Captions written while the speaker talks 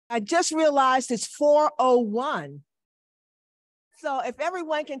I just realized it's 4:01. So if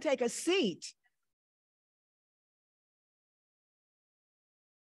everyone can take a seat.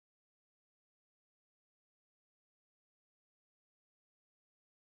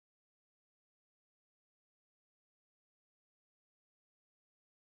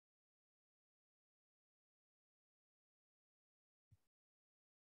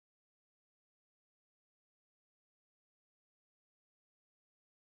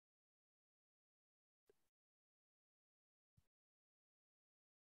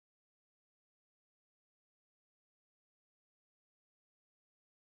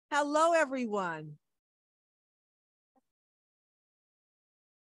 Hello, everyone.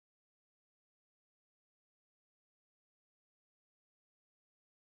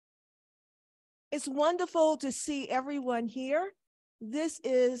 It's wonderful to see everyone here. This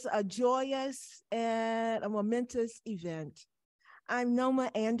is a joyous and a momentous event. I'm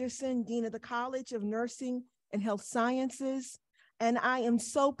Noma Anderson, Dean of the College of Nursing and Health Sciences, and I am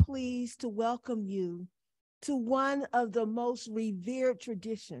so pleased to welcome you to one of the most revered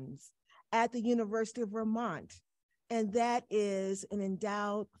traditions at the University of Vermont, and that is an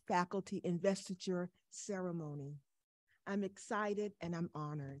endowed faculty investiture ceremony. I'm excited and I'm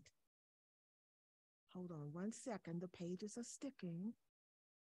honored. Hold on one second, the pages are sticking.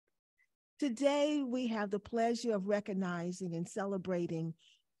 Today, we have the pleasure of recognizing and celebrating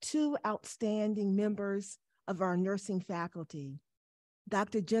two outstanding members of our nursing faculty,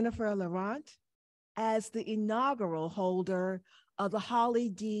 Dr. Jennifer Laurent, as the inaugural holder of the Holly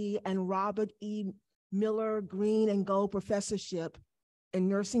D. and Robert E. Miller Green and Gold Professorship in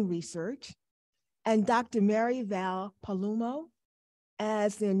Nursing Research, and Dr. Mary Val Palumbo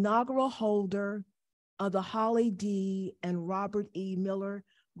as the inaugural holder of the Holly D. and Robert E. Miller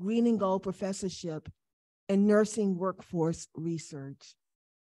Green and Gold Professorship in Nursing Workforce Research.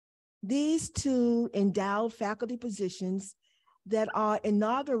 These two endowed faculty positions that are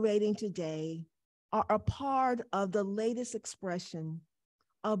inaugurating today are a part of the latest expression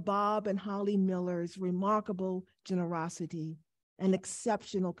of Bob and Holly Miller's remarkable generosity and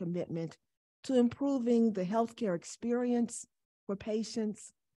exceptional commitment to improving the healthcare experience for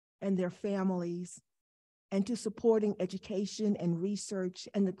patients and their families, and to supporting education and research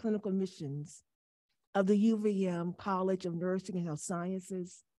and the clinical missions of the UVM College of Nursing and Health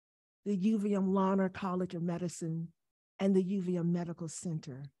Sciences, the UVM Larner College of Medicine, and the UVM Medical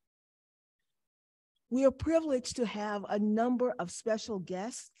Center. We are privileged to have a number of special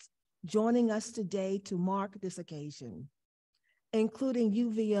guests joining us today to mark this occasion, including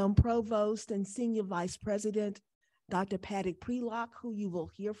UVM Provost and Senior Vice President, Dr. Paddock Prelock, who you will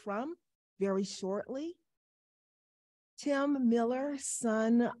hear from very shortly, Tim Miller,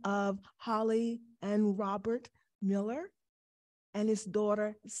 son of Holly and Robert Miller, and his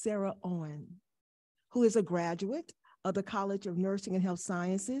daughter, Sarah Owen, who is a graduate of the College of Nursing and Health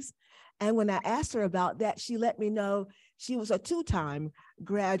Sciences. And when I asked her about that, she let me know she was a two-time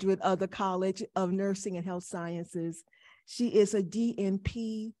graduate of the College of Nursing and Health Sciences. She is a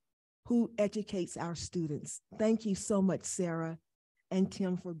D.N.P. who educates our students. Thank you so much, Sarah and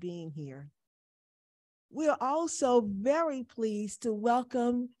Tim, for being here. We are also very pleased to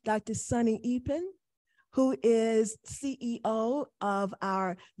welcome Dr. Sunny Epen, who is CEO of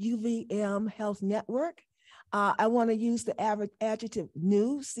our UVM Health Network. I want to use the adjective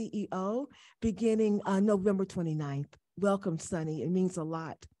new CEO beginning November 29th. Welcome, Sunny. It means a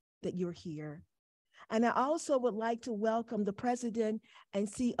lot that you're here. And I also would like to welcome the president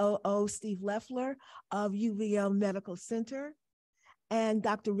and COO, Steve Leffler of UVM Medical Center, and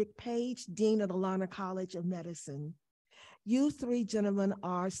Dr. Rick Page, Dean of the Larner College of Medicine. You three gentlemen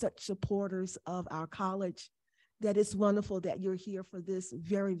are such supporters of our college that it's wonderful that you're here for this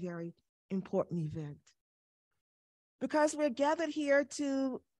very, very important event. Because we're gathered here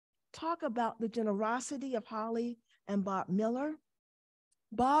to talk about the generosity of Holly and Bob Miller.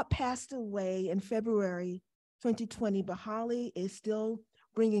 Bob passed away in February 2020, but Holly is still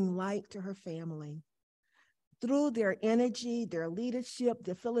bringing light to her family. Through their energy, their leadership,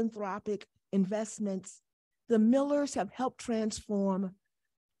 their philanthropic investments, the Millers have helped transform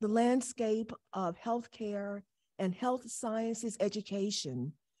the landscape of healthcare and health sciences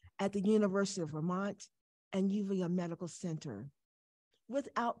education at the University of Vermont and UVM Medical Center.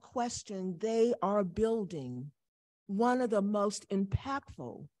 Without question, they are building one of the most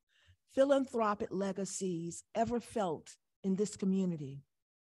impactful philanthropic legacies ever felt in this community.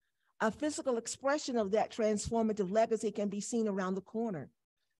 A physical expression of that transformative legacy can be seen around the corner,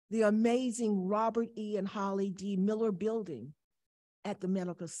 the amazing Robert E. and Holly D. Miller building at the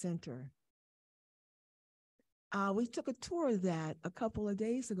Medical Center. We took a tour of that a couple of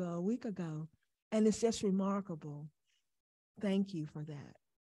days ago, a week ago, and it's just remarkable. Thank you for that.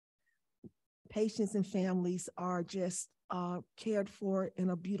 Patients and families are just cared for in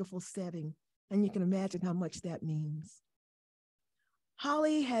a beautiful setting, and you can imagine how much that means.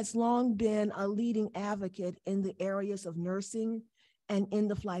 Holly has long been a leading advocate in the areas of nursing and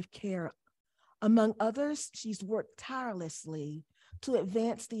end-of-life care. Among others, she's worked tirelessly to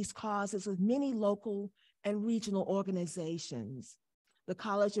advance these causes with many local and regional organizations. The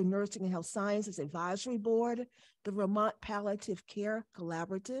College of Nursing and Health Sciences Advisory Board, the Vermont Palliative Care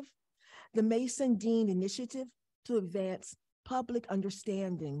Collaborative, the Mason Dean Initiative to advance public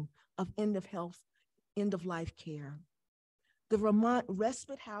understanding of end-of-life care, the Vermont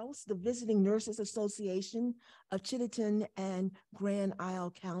Respite House, the Visiting Nurses Association of Chittenden and Grand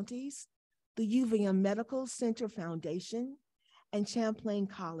Isle Counties, the UVM Medical Center Foundation, and Champlain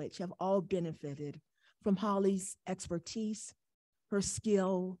College have all benefited from Holly's expertise, her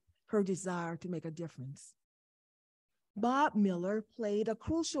skill, her desire to make a difference. Bob Miller played a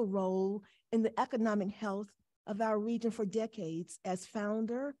crucial role in the economic health of our region for decades as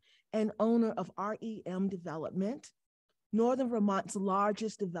founder and owner of REM Development, Northern Vermont's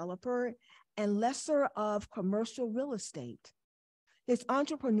largest developer and lessor of commercial real estate. His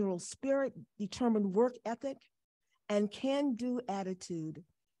entrepreneurial spirit, determined work ethic, and can-do attitude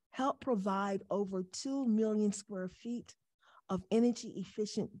helped provide over 2 million square feet of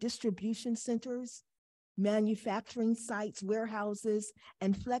energy-efficient distribution centers, manufacturing sites, warehouses,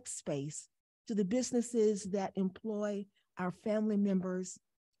 and flex space to the businesses that employ our family members,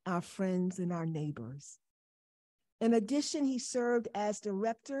 our friends, and our neighbors. In addition, he served as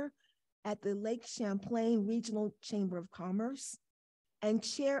director at the Lake Champlain Regional Chamber of Commerce and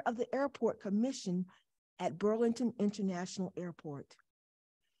chair of the Airport Commission at Burlington International Airport.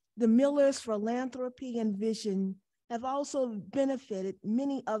 The Millers' philanthropy and vision have also benefited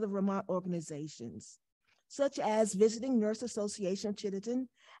many other Vermont organizations, such as Visiting Nurse Association of Chittenden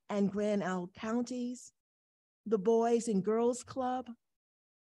and Grand Isle Counties, the Boys and Girls Club,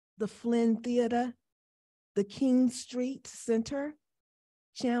 the Flynn Theater, the King Street Center,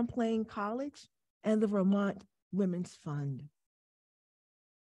 Champlain College, and the Vermont Women's Fund.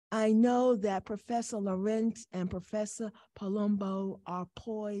 I know that Professor Laurent and Professor Palumbo are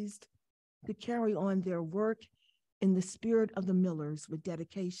poised to carry on their work in the spirit of the Millers with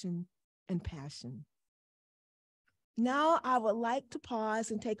dedication and passion. Now, I would like to pause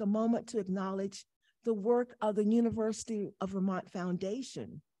and take a moment to acknowledge the work of the University of Vermont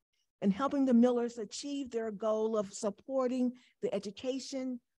Foundation in helping the Millers achieve their goal of supporting the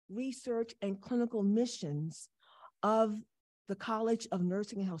education, research, and clinical missions of the College of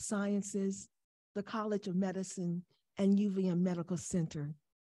Nursing and Health Sciences, the College of Medicine, and UVM Medical Center.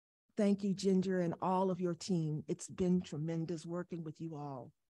 Thank you, Ginger, and all of your team. It's been tremendous working with you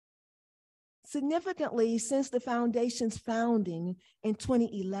all. Significantly, since the foundation's founding in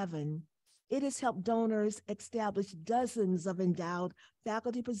 2011, it has helped donors establish dozens of endowed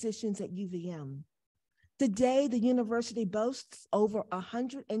faculty positions at UVM. Today, the university boasts over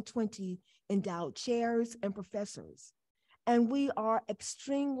 120 endowed chairs and professors, and we are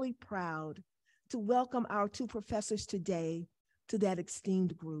extremely proud to welcome our 2 professors today to that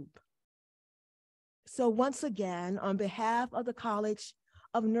esteemed group. So once again, on behalf of the College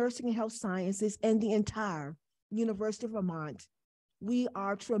of Nursing and Health Sciences and the entire University of Vermont, we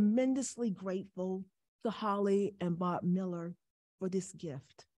are tremendously grateful to Holly and Bob Miller for this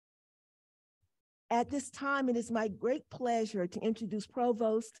gift. At this time, it is my great pleasure to introduce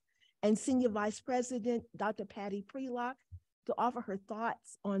Provost and Senior Vice President, Dr. Patty Prelock, to offer her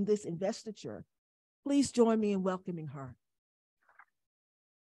thoughts on this investiture. Please join me in welcoming her.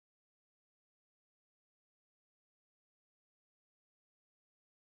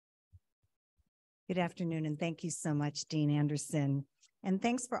 Good afternoon, and thank you so much, Dean Anderson. And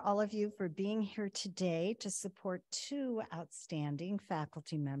thanks for all of you for being here today to support 2 outstanding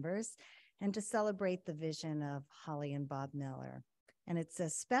faculty members and to celebrate the vision of Holly and Bob Miller. And it's a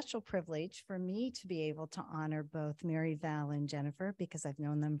special privilege for me to be able to honor both Mary Val and Jennifer because I've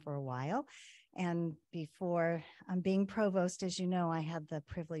known them for a while. And before being provost, as you know, I had the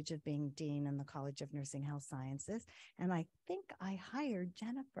privilege of being dean in the College of Nursing Health Sciences. And I think I hired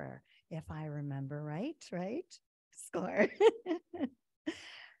Jennifer, if I remember right? Score.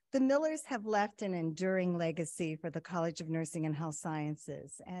 The Millers have left an enduring legacy for the College of Nursing and Health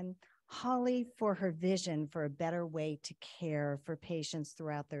Sciences, and Holly for her vision for a better way to care for patients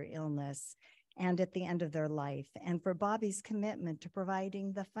throughout their illness and at the end of their life, and for Bobby's commitment to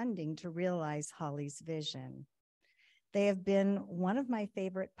providing the funding to realize Holly's vision. They have been one of my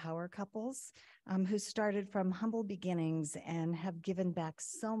favorite power couples who started from humble beginnings and have given back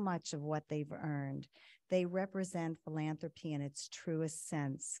so much of what they've earned. They represent philanthropy in its truest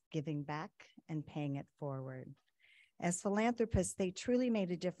sense, giving back and paying it forward. As philanthropists, they truly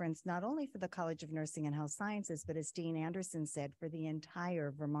made a difference, not only for the College of Nursing and Health Sciences, but as Dean Anderson said, for the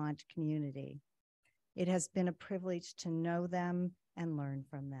entire Vermont community. It has been a privilege to know them and learn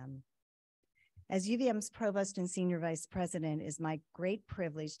from them. As UVM's Provost and Senior Vice President, it is my great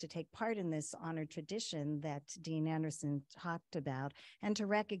privilege to take part in this honored tradition that Dean Anderson talked about and to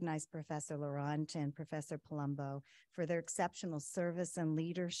recognize Professor Laurent and Professor Palumbo for their exceptional service and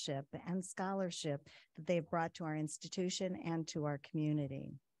leadership and scholarship that they've brought to our institution and to our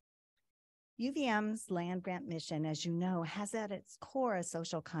community. UVM's land grant mission, as you know, has at its core a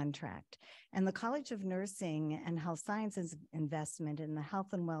social contract, and the College of Nursing and Health Sciences investment in the health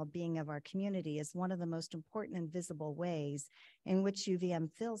and well-being of our community is one of the most important and visible ways in which UVM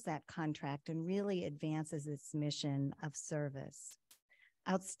fills that contract and really advances its mission of service.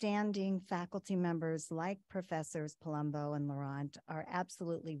 Outstanding faculty members like Professors Palumbo and Laurent are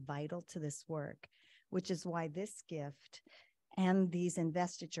absolutely vital to this work, which is why this gift and these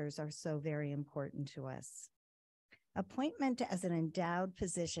investitures are so very important to us. Appointment as an endowed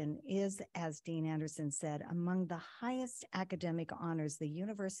position is, as Dean Anderson said, among the highest academic honors the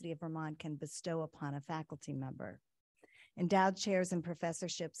University of Vermont can bestow upon a faculty member. Endowed chairs and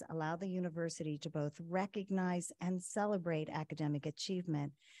professorships allow the university to both recognize and celebrate academic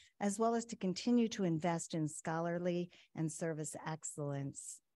achievement, as well as to continue to invest in scholarly and service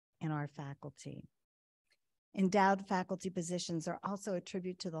excellence in our faculty. Endowed faculty positions are also a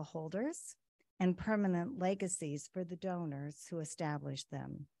tribute to the holders and permanent legacies for the donors who established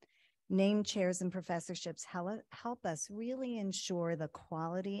them. Named chairs and professorships help us really ensure the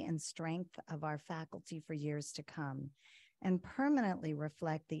quality and strength of our faculty for years to come and permanently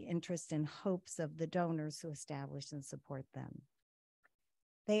reflect the interests and hopes of the donors who establish and support them.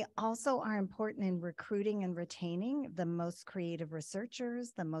 They also are important in recruiting and retaining the most creative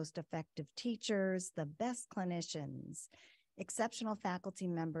researchers, the most effective teachers, the best clinicians. Exceptional faculty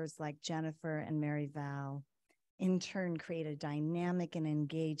members like Jennifer and Mary Val in turn create a dynamic and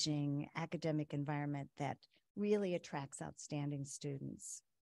engaging academic environment that really attracts outstanding students.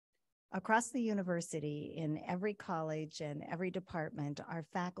 Across the university, in every college and every department, our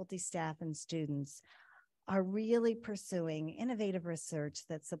faculty, staff, and students are really pursuing innovative research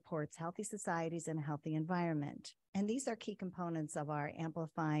that supports healthy societies and a healthy environment. And these are key components of our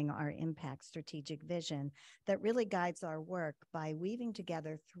amplifying our impact strategic vision that really guides our work by weaving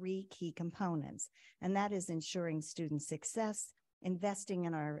together three key components. And that is ensuring student success, investing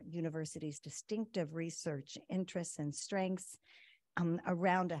in our university's distinctive research interests and strengths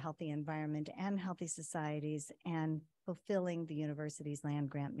around a healthy environment and healthy societies, and fulfilling the university's land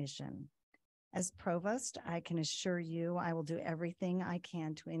grant mission. As provost, I can assure you I will do everything I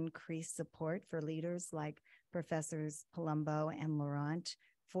can to increase support for leaders like Professors Palumbo and Laurent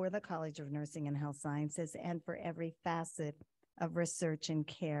for the College of Nursing and Health Sciences and for every facet of research and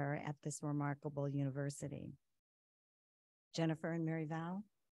care at this remarkable university. Jennifer and Mary Val,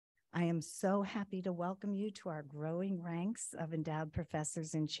 I am so happy to welcome you to our growing ranks of endowed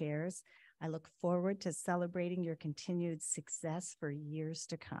professors and chairs. I look forward to celebrating your continued success for years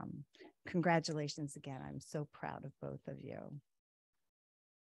to come. Congratulations again. I'm so proud of both of you.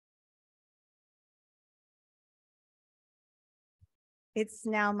 It's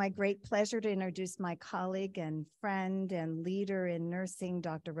now my great pleasure to introduce my colleague and friend and leader in nursing,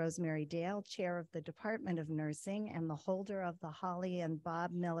 Dr. Rosemary Dale, Chair of the Department of Nursing and the holder of the Holly and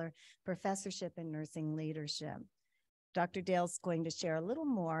Bob Miller Professorship in Nursing Leadership. Dr. Dale's going to share a little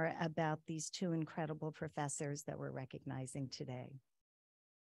more about these two incredible professors that we're recognizing today.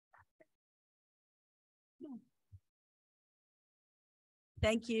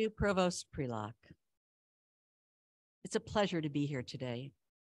 Thank you, Provost Prelock. It's a pleasure to be here today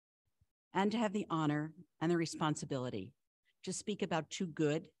and to have the honor and the responsibility to speak about two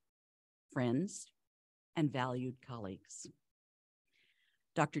good friends and valued colleagues,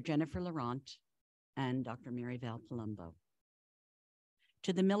 Dr. Jennifer Laurent and Dr. Mary Val Palumbo.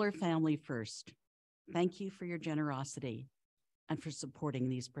 To the Miller family first, thank you for your generosity and for supporting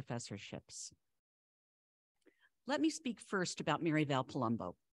these professorships. Let me speak first about Mary Val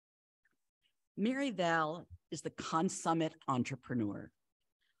Palumbo. Mary Val is the consummate entrepreneur.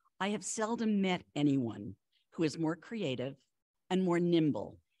 I have seldom met anyone who is more creative and more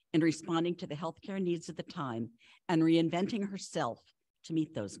nimble in responding to the healthcare needs of the time and reinventing herself to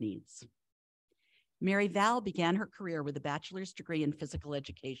meet those needs. Mary Val began her career with a bachelor's degree in physical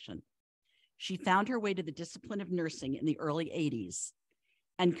education. She found her way to the discipline of nursing in the early 80s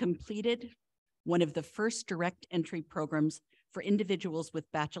and completed one of the first direct entry programs for individuals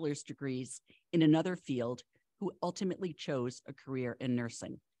with bachelor's degrees in another field who ultimately chose a career in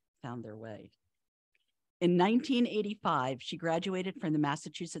nursing, found their way. In 1985, she graduated from the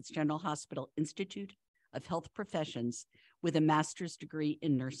Massachusetts General Hospital Institute of Health Professions with a master's degree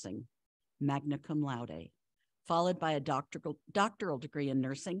in nursing, magna cum laude, followed by a doctoral degree in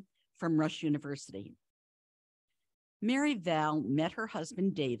nursing from Rush University. Mary Val met her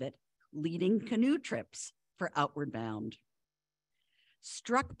husband, David, leading canoe trips for Outward Bound.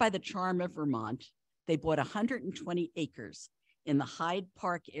 Struck by the charm of Vermont, they bought 120 acres in the Hyde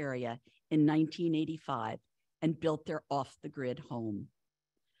Park area in 1985 and built their off-the-grid home.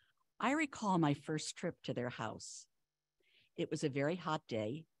 I recall my first trip to their house. It was a very hot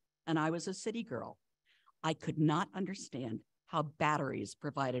day, and I was a city girl. I could not understand how batteries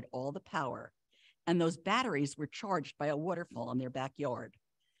provided all the power, and those batteries were charged by a waterfall in their backyard.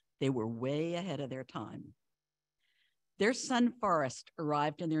 They were way ahead of their time. Their son, Forrest,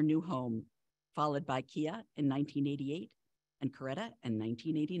 arrived in their new home, followed by Kia in 1988 and Coretta in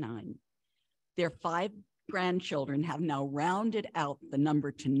 1989. Their 5 grandchildren have now rounded out the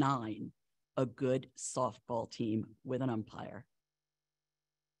number to 9, a good softball team with an umpire.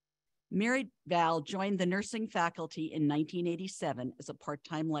 Mary Val joined the nursing faculty in 1987 as a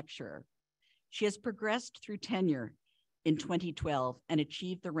part-time lecturer. She has progressed through tenure in 2012 and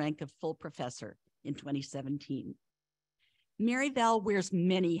achieved the rank of full professor in 2017. Mary Val wears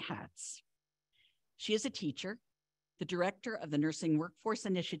many hats. She is a teacher, the director of the Nursing Workforce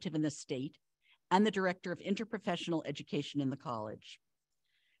Initiative in the state, and the director of interprofessional education in the college.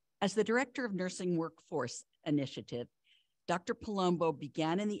 As the director of Nursing Workforce Initiative, Dr. Palumbo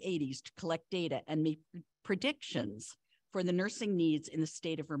began in the 80s to collect data and make predictions for the nursing needs in the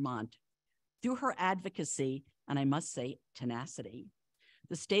state of Vermont. Through her advocacy, and I must say tenacity,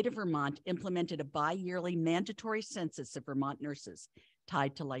 the state of Vermont implemented a bi-yearly mandatory census of Vermont nurses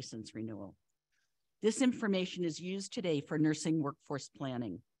tied to license renewal. This information is used today for nursing workforce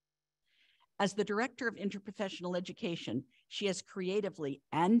planning. As the director of interprofessional education, she has creatively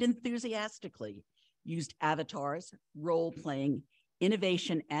and enthusiastically used avatars, role-playing,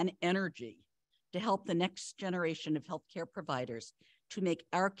 innovation, and energy to help the next generation of healthcare providers to make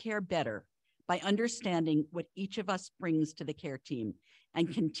our care better by understanding what each of us brings to the care team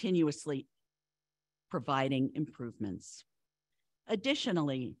and continuously providing improvements.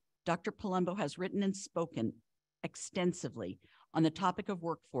 Additionally, Dr. Palumbo has written and spoken extensively on the topic of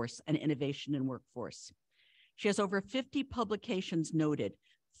workforce and innovation in workforce. She has over 50 publications noted.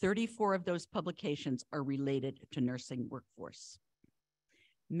 34 of those publications are related to nursing workforce.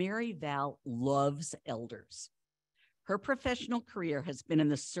 Mary Val loves elders. Her professional career has been in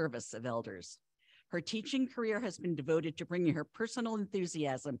the service of elders. Her teaching career has been devoted to bringing her personal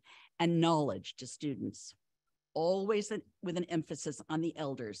enthusiasm and knowledge to students, always with an emphasis on the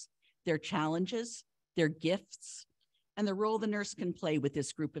elders, their challenges, their gifts, and the role the nurse can play with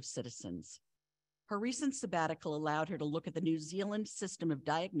this group of citizens. Her recent sabbatical allowed her to look at the New Zealand system of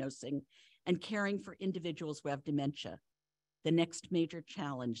diagnosing and caring for individuals who have dementia, the next major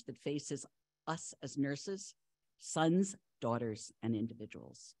challenge that faces us as nurses, sons, daughters, and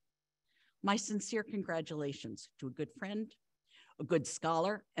individuals. My sincere congratulations to a good friend, a good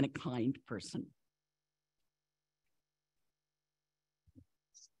scholar, and a kind person.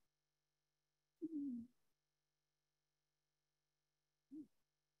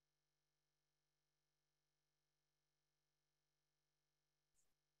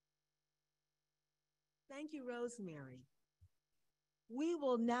 Thank you, Rosemary. We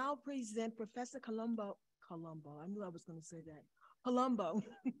will now present Professor Palumbo, I knew I was going to say that, Palumbo,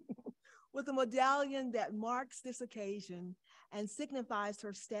 with a medallion that marks this occasion and signifies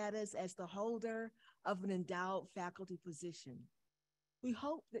her status as the holder of an endowed faculty position. We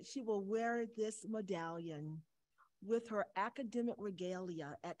hope that she will wear this medallion with her academic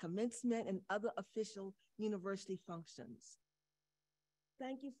regalia at commencement and other official university functions.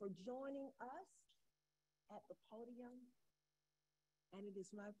 Thank you for joining us at the podium, and it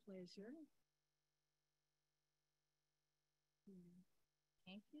is my pleasure.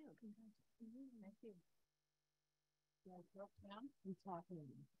 Thank you. Thank you.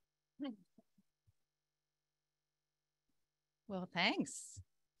 Well, thanks.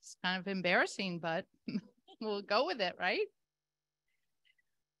 It's kind of embarrassing, but we'll go with it, right?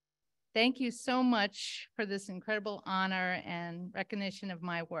 Thank you so much for this incredible honor and recognition of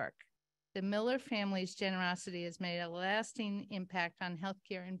my work. The Miller family's generosity has made a lasting impact on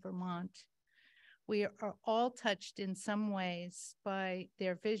healthcare in Vermont. We are all touched in some ways by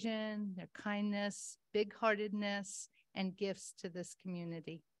their vision, their kindness, big-heartedness, and gifts to this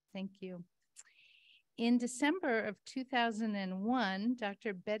community. Thank you. In December of 2001,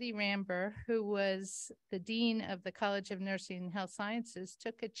 Dr. Betty Ramber, who was the Dean of the College of Nursing and Health Sciences,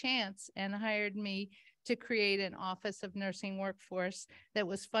 took a chance and hired me to create an Office of Nursing Workforce that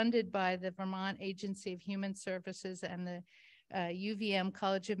was funded by the Vermont Agency of Human Services and the UVM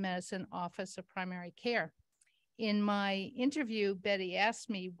College of Medicine Office of Primary Care. In my interview, Betty asked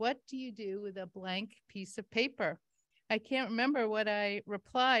me, "What do you do with a blank piece of paper?" I can't remember what I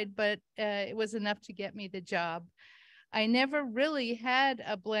replied, but it was enough to get me the job. I never really had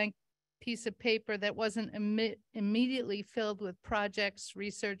a blank piece of paper that wasn't immediately filled with projects,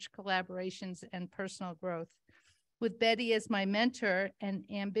 research, collaborations, and personal growth. With Betty as my mentor, an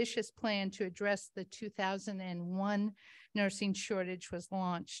ambitious plan to address the 2001 nursing shortage was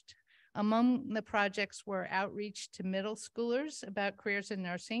launched. Among the projects were outreach to middle schoolers about careers in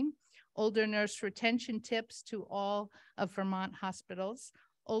nursing, older nurse retention tips to all of Vermont hospitals,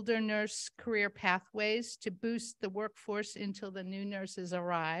 older nurse career pathways to boost the workforce until the new nurses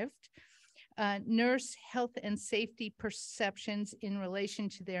arrived, nurse health and safety perceptions in relation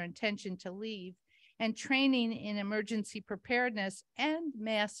to their intention to leave, and training in emergency preparedness and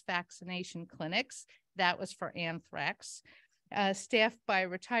mass vaccination clinics. That was for anthrax. Staffed by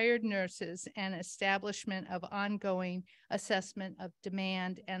retired nurses, and establishment of ongoing assessment of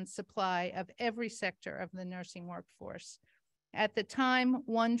demand and supply of every sector of the nursing workforce. At the time,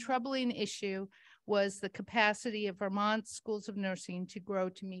 one troubling issue was the capacity of Vermont schools of nursing to grow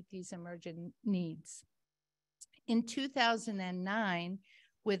to meet these emergent needs. In 2009,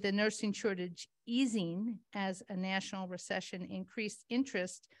 with the nursing shortage easing as a national recession increased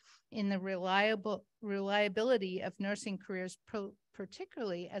interest in the reliability of nursing careers,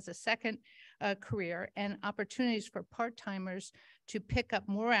 particularly as a second career, and opportunities for part-timers to pick up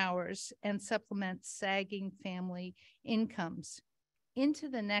more hours and supplement sagging family incomes. Into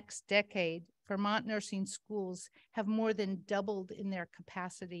the next decade, Vermont nursing schools have more than doubled in their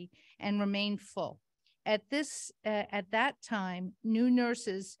capacity and remain full. At that time, new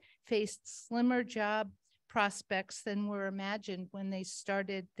nurses faced slimmer job prospects than were imagined when they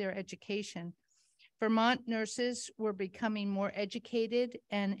started their education. Vermont nurses were becoming more educated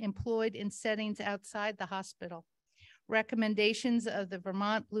and employed in settings outside the hospital. Recommendations of the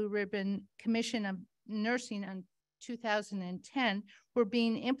Vermont Blue Ribbon Commission of Nursing in 2010 were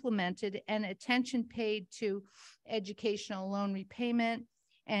being implemented, and attention paid to educational loan repayment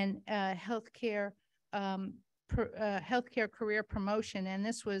and healthcare career promotion. And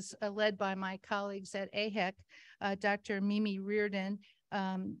this was led by my colleagues at AHEC, Dr. Mimi Reardon,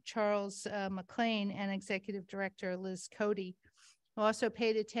 Charles McLean, and Executive Director Liz Cody. Also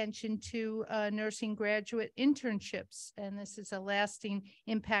paid attention to nursing graduate internships, and this is a lasting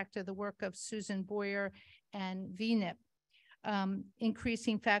impact of the work of Susan Boyer and VNIP.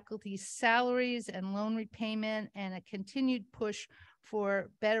 Increasing faculty salaries and loan repayment, and a continued push for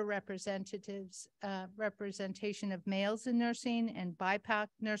better representation of males in nursing and BIPOC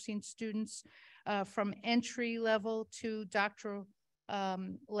nursing students from entry level to doctoral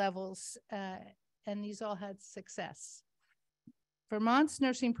levels, and these all had success. Vermont's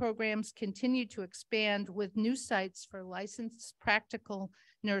nursing programs continue to expand with new sites for licensed practical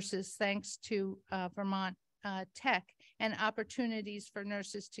nurses thanks to Vermont Tech, and opportunities for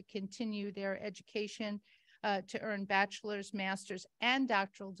nurses to continue their education to earn bachelor's, master's, and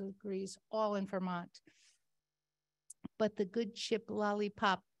doctoral degrees, all in Vermont. But the good ship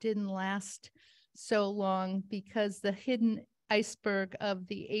Lollipop didn't last so long, because the hidden iceberg of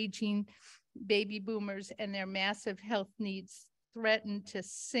the aging baby boomers and their massive health needs threatened to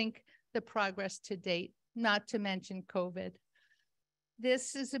sink the progress to date, not to mention COVID.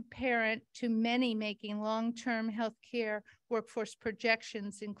 This is apparent to many making long-term healthcare workforce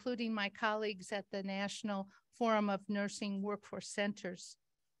projections, including my colleagues at the National Forum of Nursing Workforce Centers.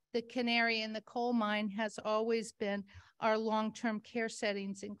 The canary in the coal mine has always been our long-term care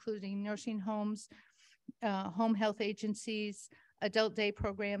settings, including nursing homes, home health agencies, adult day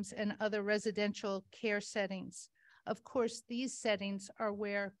programs, and other residential care settings. Of course, these settings are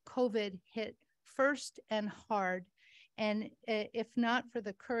where COVID hit first and hard. And if not for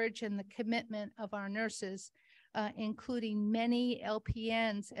the courage and the commitment of our nurses, including many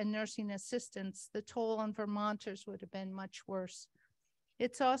LPNs and nursing assistants, the toll on Vermonters would have been much worse.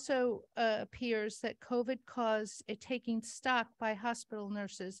 It also appears that COVID caused a taking stock by hospital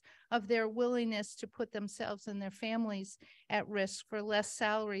nurses of their willingness to put themselves and their families at risk for less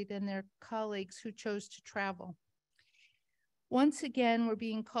salary than their colleagues who chose to travel. Once again, we're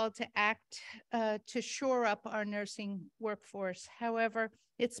being called to act to shore up our nursing workforce. However,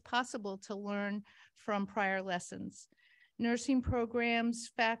 it's possible to learn from prior lessons. Nursing programs,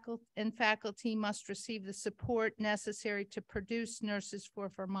 faculty must receive the support necessary to produce nurses for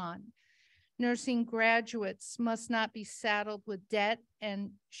Vermont. Nursing graduates must not be saddled with debt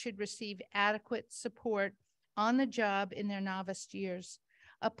and should receive adequate support on the job in their novice years.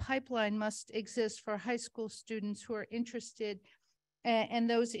 A pipeline must exist for high school students who are interested and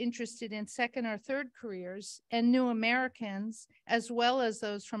those interested in second or third careers, and new Americans, as well as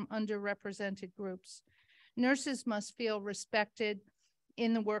those from underrepresented groups. Nurses must feel respected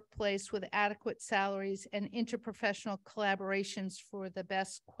in the workplace with adequate salaries and interprofessional collaborations for the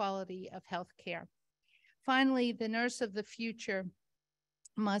best quality of healthcare. Finally, the nurse of the future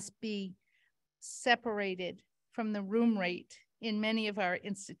must be separated from the room rate in many of our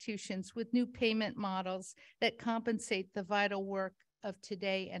institutions with new payment models that compensate the vital work of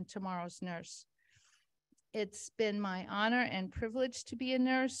today and tomorrow's nurse. It's been my honor and privilege to be a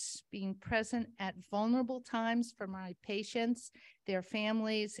nurse, being present at vulnerable times for my patients, their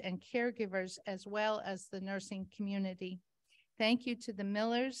families, and caregivers, as well as the nursing community. Thank you to the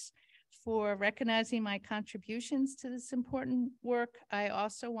Millers for recognizing my contributions to this important work. I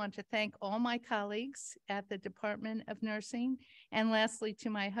also want to thank all my colleagues at the Department of Nursing, and lastly to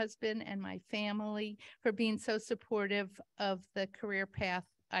my husband and my family for being so supportive of the career path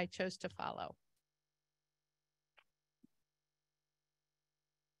I chose to follow.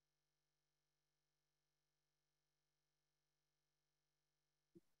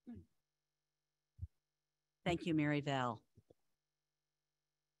 Thank you, Mary Val.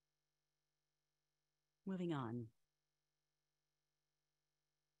 Moving on.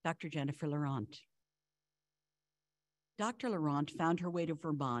 Dr. Jennifer Laurent. Dr. Laurent found her way to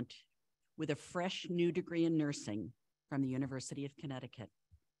Vermont with a fresh new degree in nursing from the University of Connecticut.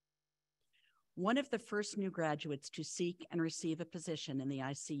 One of the first new graduates to seek and receive a position in the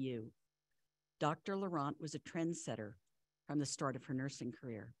ICU, Dr. Laurent was a trendsetter from the start of her nursing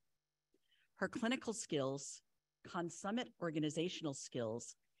career. Her clinical skills, consummate organizational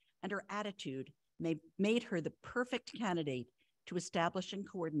skills, and her attitude made her the perfect candidate to establish and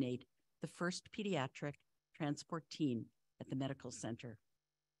coordinate the first pediatric transport team at the medical center.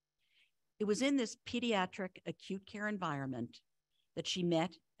 It was in this pediatric acute care environment that she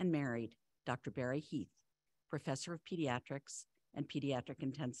met and married Dr. Barry Heath, professor of pediatrics and pediatric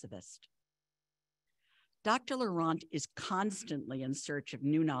intensivist. Dr. Laurent is constantly in search of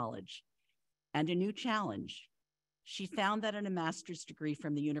new knowledge and a new challenge. She found that in a master's degree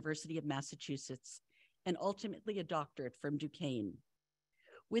from the University of Massachusetts and ultimately a doctorate from Duquesne.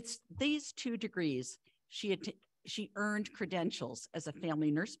 With these two degrees, she earned credentials as a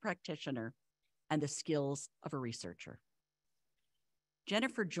family nurse practitioner and the skills of a researcher.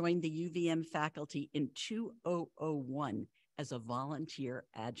 Jennifer joined the UVM faculty in 2001 as a volunteer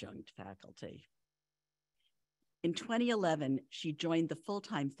adjunct faculty. In 2011, she joined the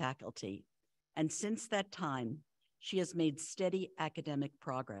full-time faculty, and since that time, she has made steady academic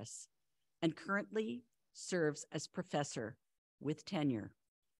progress and currently serves as professor with tenure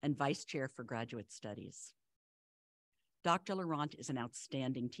and vice chair for graduate studies. Dr. Laurent is an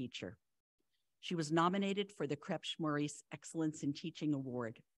outstanding teacher. She was nominated for the Krebs Maurice Excellence in Teaching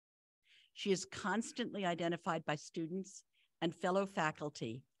Award. She is constantly identified by students and fellow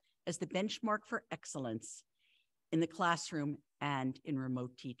faculty as the benchmark for excellence in the classroom and in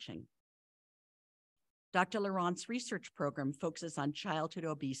remote teaching. Dr. Laurent's research program focuses on childhood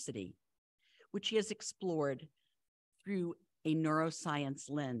obesity, which she has explored through a neuroscience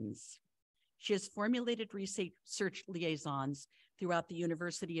lens. She has formulated research liaisons throughout the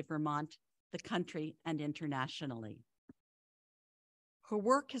University of Vermont, the country, and internationally. Her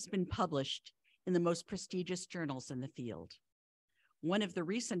work has been published in the most prestigious journals in the field. One of the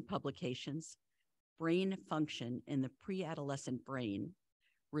recent publications, Brain Function in the Pre-Adolescent Brain,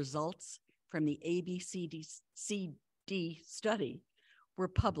 Results from the ABCD study, were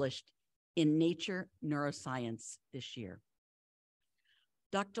published in Nature Neuroscience this year.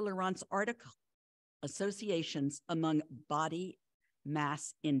 Dr. Laurent's article, Associations Among Body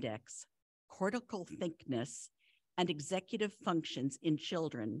Mass Index, Cortical Thickness, and Executive Functions in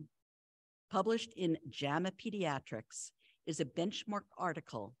Children, published in JAMA Pediatrics, is a benchmark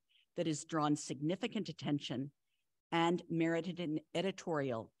article that has drawn significant attention and merited an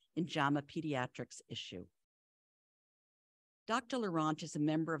editorial in JAMA Pediatrics issue. Dr. Laurent is a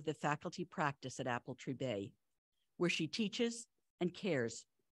member of the faculty practice at Appletree Bay, where she teaches and cares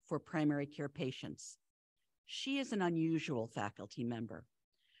for primary care patients. She is an unusual faculty member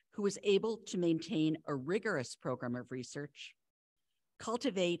who is able to maintain a rigorous program of research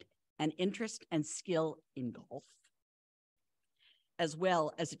cultivate an interest and skill in golf, as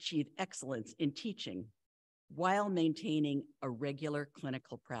well as achieve excellence in teaching while maintaining a regular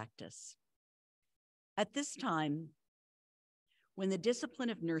clinical practice. At this time, when the discipline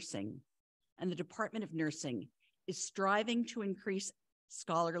of nursing and the Department of Nursing is striving to increase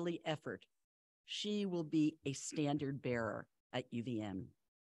scholarly effort, she will be a standard bearer at UVM.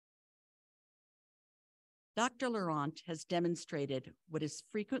 Dr. Laurent has demonstrated what is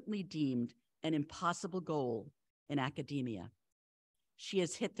frequently deemed an impossible goal in academia. She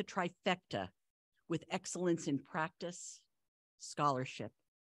has hit the trifecta with excellence in practice, scholarship,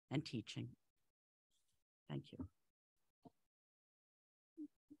 and teaching. Thank you.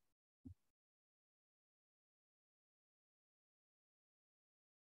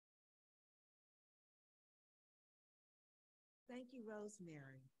 Thank you,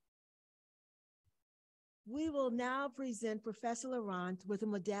 Rosemary. We will now present Professor Laurent with a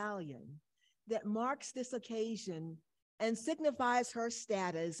medallion that marks this occasion and signifies her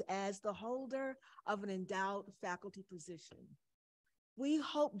status as the holder of an endowed faculty position. We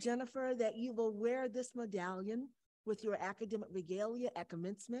hope, Jennifer, that you will wear this medallion with your academic regalia at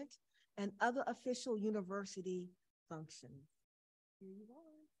commencement and other official university functions. Here you are.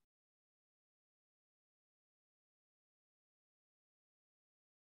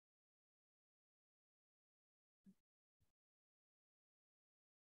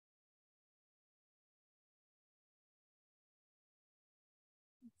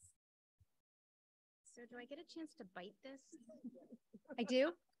 So do I get a chance to bite this? I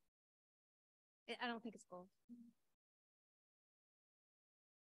do? I don't think it's gold.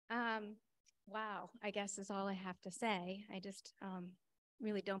 Wow, I guess is all I have to say. I just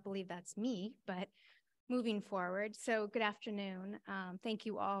really don't believe that's me, but moving forward. So good afternoon. Thank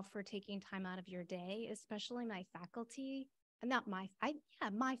you all for taking time out of your day, especially my faculty, not my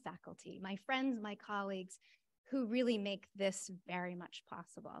faculty, my friends, my colleagues, who really make this very much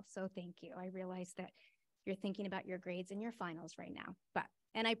possible. So thank you. I realize that you're thinking about your grades and your finals right now,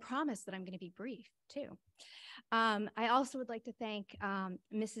 and I promise that I'm going to be brief too. I also would like to thank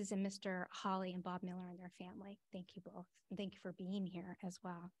Mrs. and Mr. Holly and Bob Miller and their family. Thank you both. And thank you for being here as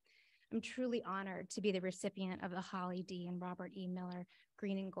well. I'm truly honored to be the recipient of the Holly D. and Robert E. Miller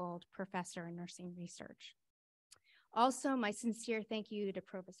Green and Gold Professor in Nursing Research. Also, my sincere thank you to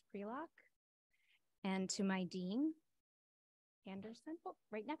Provost Prelock and to my Dean, Anderson,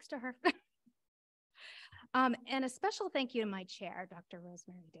 right next to her. And a special thank you to my chair, Dr.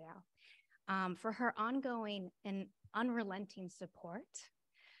 Rosemary Dale, for her ongoing and unrelenting support,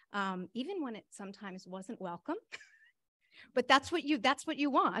 even when it sometimes wasn't welcome. But that's what you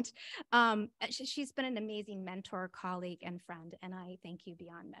want. She's been an amazing mentor, colleague, and friend, and I thank you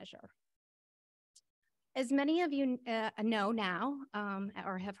beyond measure. As many of you know now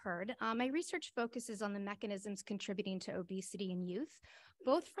or have heard, my research focuses on the mechanisms contributing to obesity in youth,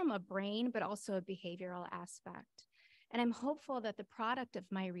 both from a brain but also a behavioral aspect. And I'm hopeful that the product of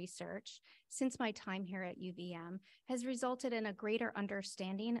my research since my time here at UVM has resulted in a greater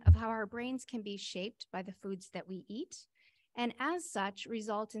understanding of how our brains can be shaped by the foods that we eat, and as such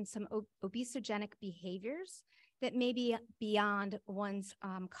result in some obesogenic behaviors that may be beyond one's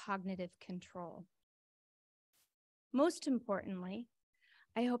cognitive control. Most importantly,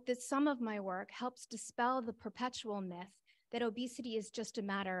 I hope that some of my work helps dispel the perpetual myth that obesity is just a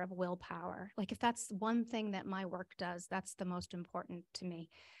matter of willpower. Like if that's one thing that my work does, that's the most important to me.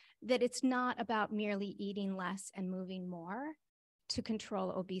 That it's not about merely eating less and moving more to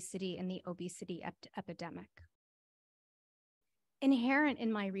control obesity and the obesity epidemic. Inherent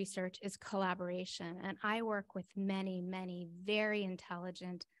in my research is collaboration, and I work with many, many very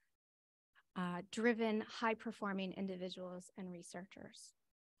intelligent, driven, high-performing individuals and researchers.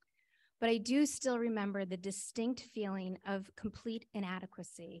 But I do still remember the distinct feeling of complete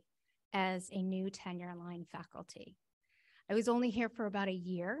inadequacy as a new tenure-line faculty. I was only here for about a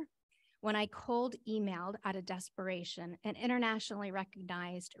year when I cold emailed out of desperation an internationally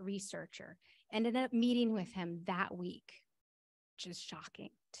recognized researcher, ended up meeting with him that week, which is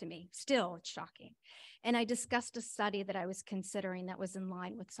shocking to me. Still, it's shocking. And I discussed a study that I was considering that was in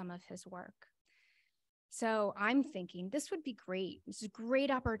line with some of his work. So I'm thinking this would be great. This is a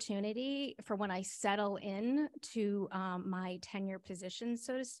great opportunity for when I settle in to my tenure position,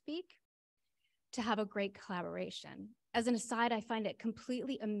 so to speak, to have a great collaboration. As an aside, I find it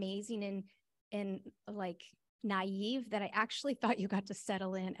completely amazing and like naive that I actually thought you got to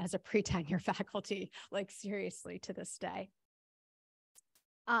settle in as a pre-tenure faculty, like seriously to this day.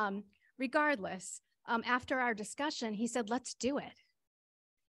 Regardless, after our discussion, he said, let's do it.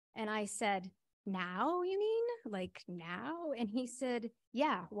 And I said, now, you mean? like now? And he said,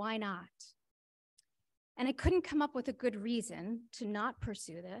 yeah, why not? And I couldn't come up with a good reason to not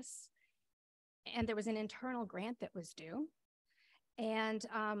pursue this. And there was an internal grant that was due. And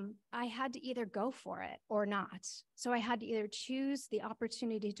I had to either go for it or not. So I had to either choose the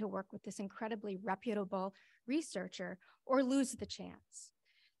opportunity to work with this incredibly reputable researcher or lose the chance.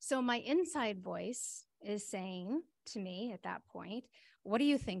 So my inside voice is saying to me at that point, what are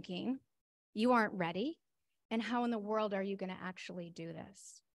you thinking? You aren't ready. And how in the world are you going to actually do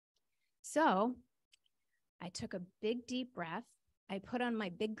this? So I took a big deep breath. I put on my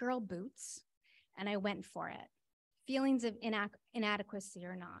big girl boots and I went for it. Feelings of inadequacy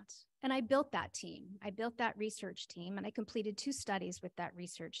or not. And I built that team. I built that research team, and I completed 2 studies with that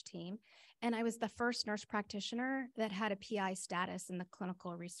research team. And I was the first nurse practitioner that had a PI status in the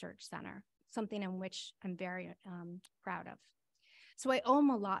clinical research center, something in which I'm very proud of. So I owe him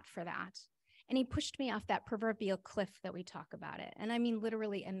a lot for that. And he pushed me off that proverbial cliff that we talk about it. And I mean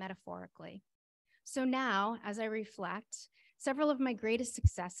literally and metaphorically. So now, as I reflect, several of my greatest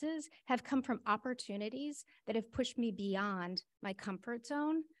successes have come from opportunities that have pushed me beyond my comfort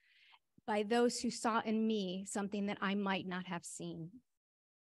zone by those who saw in me something that I might not have seen.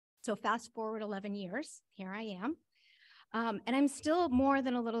 So fast forward 11 years, here I am. And I'm still more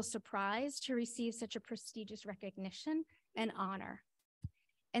than a little surprised to receive such a prestigious recognition and honor.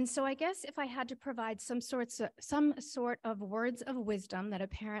 And so I guess if I had to provide some sort of words of wisdom that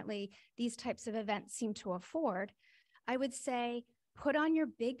apparently these types of events seem to afford, I would say, put on your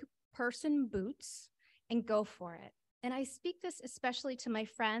big person boots and go for it. And I speak this especially to my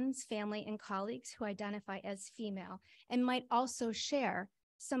friends, family, and colleagues who identify as female and might also share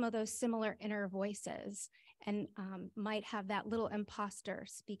some of those similar inner voices and might have that little imposter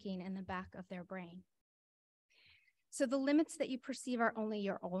speaking in the back of their brain. So the limits that you perceive are only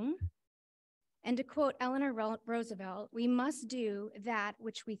your own. And to quote Eleanor Roosevelt, we must do that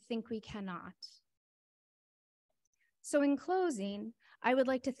which we think we cannot. So in closing, I would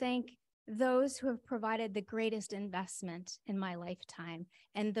like to thank those who have provided the greatest investment in my lifetime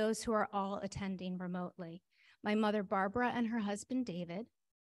and those who are all attending remotely. My mother, Barbara, and her husband, David,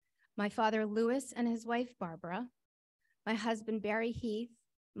 my father, Louis, and his wife, Barbara, my husband, Barry Heath,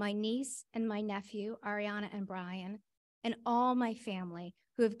 my niece and my nephew, Ariana and Brian, and all my family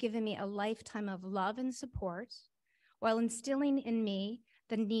who have given me a lifetime of love and support while instilling in me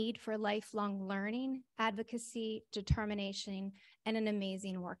the need for lifelong learning, advocacy, determination, and an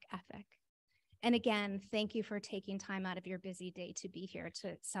amazing work ethic. And again, thank you for taking time out of your busy day to be here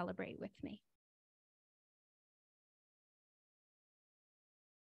to celebrate with me.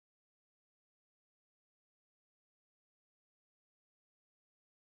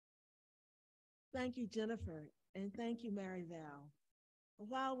 Thank you, Jennifer, and thank you, Mary Val.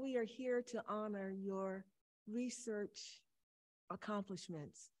 While we are here to honor your research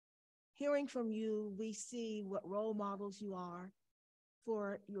accomplishments, hearing from you, we see what role models you are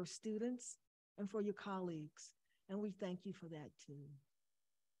for your students and for your colleagues, and we thank you for that too.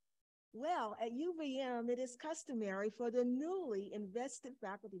 Well, at UVM, it is customary for the newly invested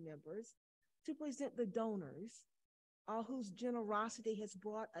faculty members to present the donors, all whose generosity has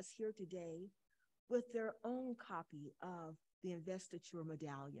brought us here today, with their own copy of the investiture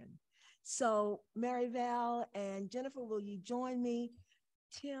medallion. So Mary Val and Jennifer, will you join me?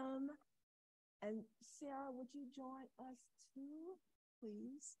 Tim and Sarah, would you join us too,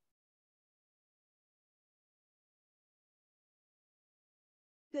 please?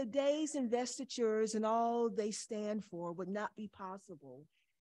 Today's investitures and all they stand for would not be possible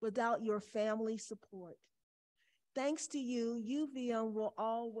without your family support. Thanks to you, UVM will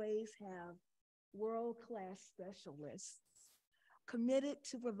always have world-class specialists committed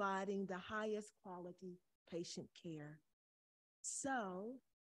to providing the highest quality patient care. So,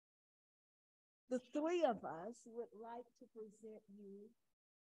 the 3 of us would like to present you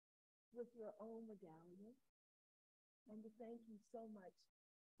with your own medallion and to thank you so much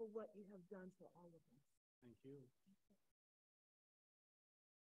for what you have done for all of us. Thank you.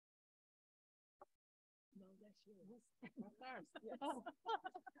 No, that's yours. Yes.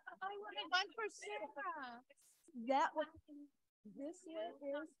 I wanted one for Sarah. That one, this one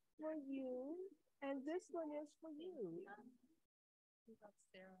is for you, and this one is for you.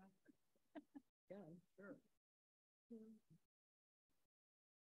 Sarah. Yeah, sure.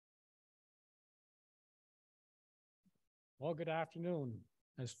 Well, good afternoon.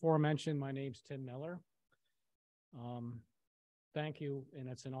 As aforementioned, my name's Tim Miller. Thank you, and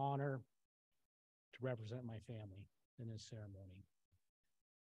it's an honor to represent my family in this ceremony.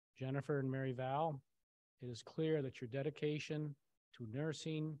 Jennifer and Mary Val, it is clear that your dedication to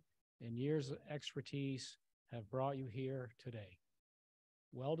nursing and years of expertise have brought you here today.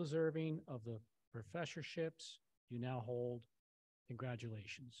 Well deserving of the professorships you now hold.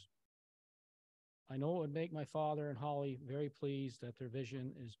 Congratulations. I know it would make my father and Holly very pleased that their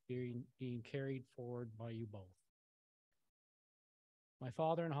vision is being carried forward by you both. My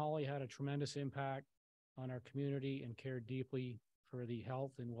father and Holly had a tremendous impact on our community and cared deeply for the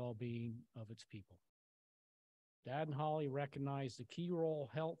health and well-being of its people. Dad and Holly recognize the key role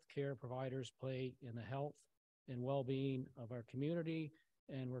healthcare providers play in the health and well-being of our community,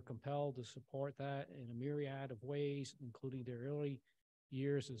 and were compelled to support that in a myriad of ways, including their early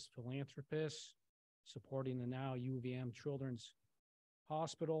years as philanthropists, supporting the now UVM Children's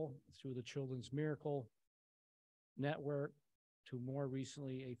Hospital through the Children's Miracle Network, to more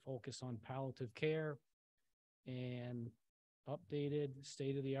recently a focus on palliative care and updated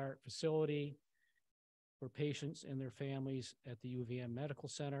state-of-the-art facility for patients and their families at the UVM Medical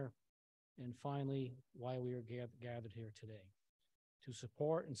Center, and finally, why we are gathered here today, to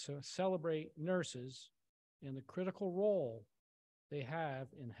support and celebrate nurses and the critical role they have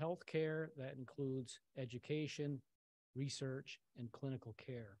in healthcare that includes education, research, and clinical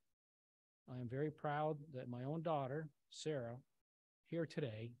care. I am very proud that my own daughter, Sarah, here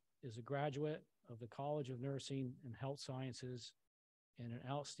today is a graduate of the College of Nursing and Health Sciences and an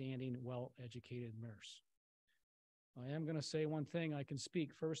outstanding, well-educated nurse. I am going to say one thing. I can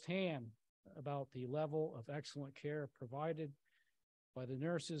speak firsthand about the level of excellent care provided by the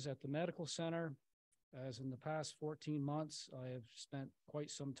nurses at the medical center, as in the past 14 months, I have spent quite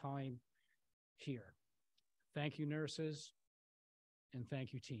some time here. Thank you, nurses, and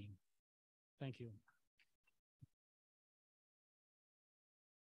thank you, team. Thank you.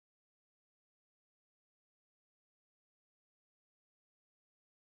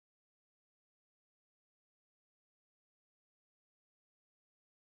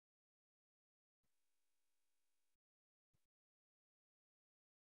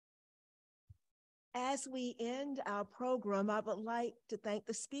 As we end our program, I would like to thank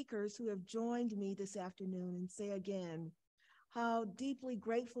the speakers who have joined me this afternoon and say again how deeply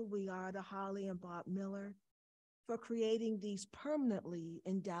grateful we are to Holly and Bob Miller for creating these permanently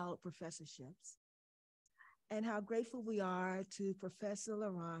endowed professorships, and how grateful we are to Professor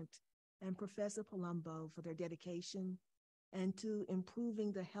Laurent and Professor Palumbo for their dedication and to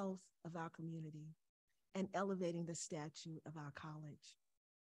improving the health of our community and elevating the stature of our college.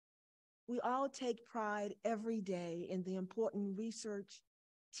 We all take pride every day in the important research,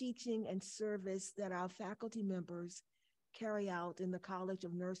 teaching, and service that our faculty members carry out in the College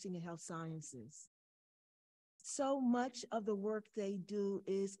of Nursing and Health Sciences. So much of the work they do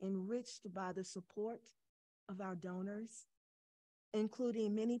is enriched by the support of our donors,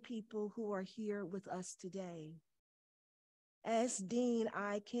 including many people who are here with us today. As Dean,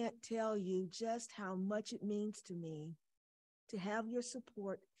 I can't tell you just how much it means to me to have your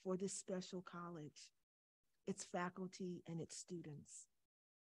support for this special college, its faculty, and its students.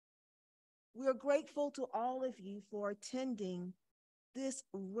 We are grateful to all of you for attending this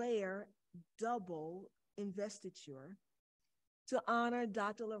rare double investiture to honor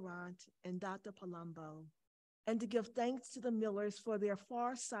Dr. Laurent and Dr. Palumbo, and to give thanks to the Millers for their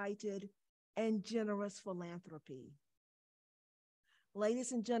far-sighted and generous philanthropy.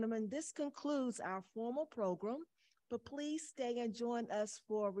 Ladies and gentlemen, this concludes our formal program, but please stay and join us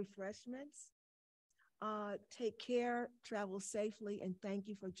for refreshments. Take care, travel safely, and thank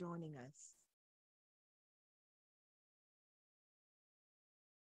you for joining us.